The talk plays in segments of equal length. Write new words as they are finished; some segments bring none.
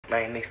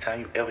Man, next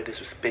time you ever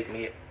disrespect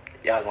me,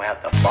 y'all gonna have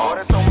to fall. Oh,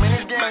 that's so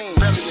many games.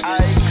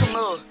 Aight, come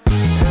up.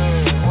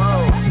 What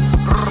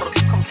up?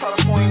 Come try to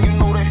swing, you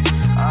know that.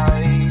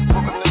 Aight,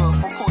 fuck a nigga,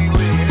 fuck who you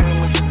is.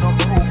 I'ma just dump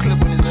the whole clip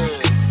in his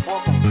ass.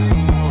 Fuck him, he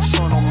ain't gonna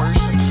show no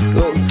mercy.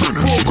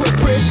 Full quick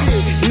press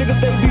shit.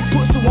 Niggas they be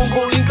pussy, won't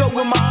go link up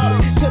with my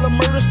ops. Tell a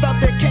murder, stop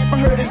that cap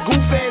and heard his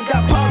goof ass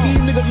got pop. These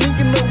niggas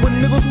linking up with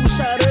niggas who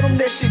shot at him,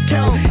 that shit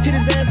count. Hit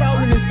his ass out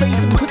in his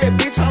face and put that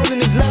bitch out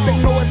in his lap. They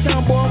know it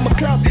sound, boy, I'ma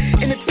clap.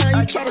 Anytime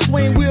you try to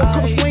swing, we'll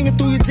come swinging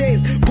through your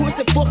jazz.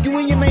 Pussy, fuck you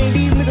in your name.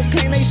 These niggas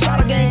claim they shot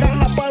a gang. I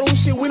hop out on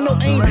shit with no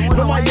aim.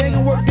 No, my gang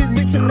can work this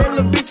bitch and that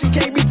little bitch, he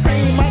can't be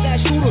tame. I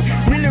got shooter,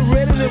 really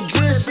ready to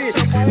drill shit.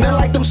 Not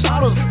like them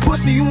shotters.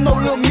 Pussy, you know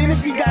little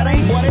menace he got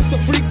aim. Boy, that's a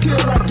free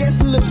kill. I guess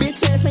a little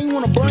bitch ass ain't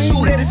wanna brain.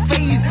 Shoot at his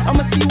face.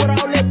 I'ma see what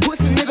all that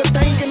pussy nigga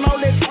thinking. All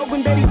that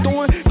talking that he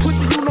doing.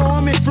 Pussy, you know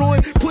I'm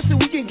influenced. Pussy,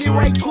 we can get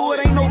right to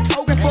it. Ain't no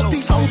talking. Fuck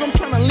these hoes. I'm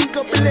tryna link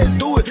up and let's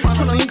do it.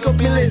 Tryna link up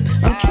and let's.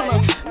 I'm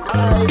tryna.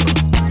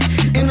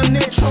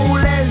 Internet troll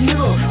ass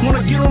nigga.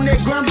 Wanna get on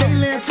that gram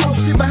daily and talk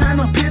shit behind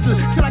them pictures.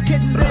 Till I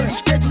catch his ass and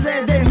stretch his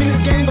ass. That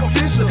Menace gang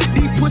official.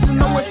 These pussy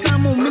know what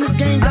time on Menace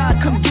gang. God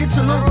come get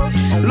you, look.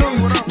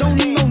 Don't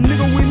need no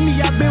nigga with me.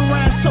 I been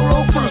riding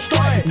solo from the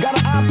start. Got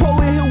an iPro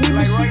in here with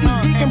me. She eat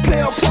dick and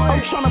play a part.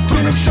 I'm tryna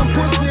finish some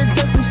pussy and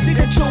just some shit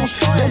that you don't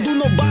start. Don't do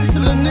no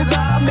boxing, little nigga.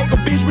 I make a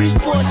bitch reach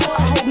for it.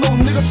 I hope no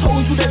nigga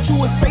told you that you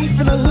was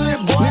safe in the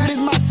hood, boy. Nigga, this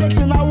my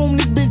section. I roam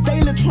this bitch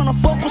daily tryna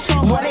fuck with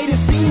something. Boy, they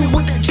just seen me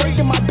with that Drake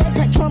in my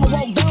backpack tryna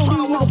walk down.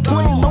 These niggas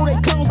pussy know they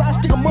clowns. I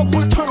stick them up,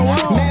 bitch, turn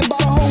around. Man, by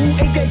the hoe who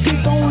ate that dick,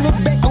 don't look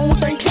back, don't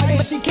think twice.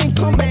 But she can't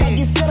come back, I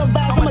get set up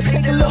vibes. I'ma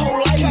take a little whole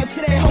life. Got to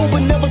that hoe,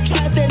 but never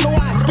tried that. No,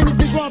 I spin this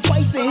bitch round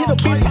twice and hit a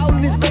bitch out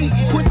in his face.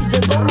 Pussy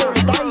just go roll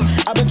the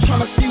dice. I been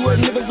tryna see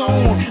what niggas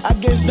on. I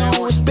guess they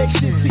don't respect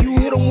shit till you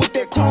hit them with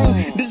that chrome.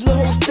 This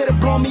little hoe steady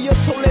blowing me up,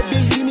 told that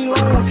bitch leave me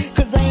alone.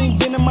 Cause I ain't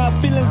been in my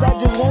feelings, I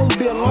just won't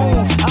be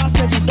alone. I'll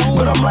snatch his dome,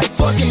 but I'm like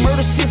fucking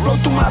murder shit flow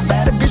through my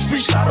body. Bitch free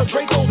shot of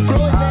Draco,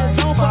 blow his ass.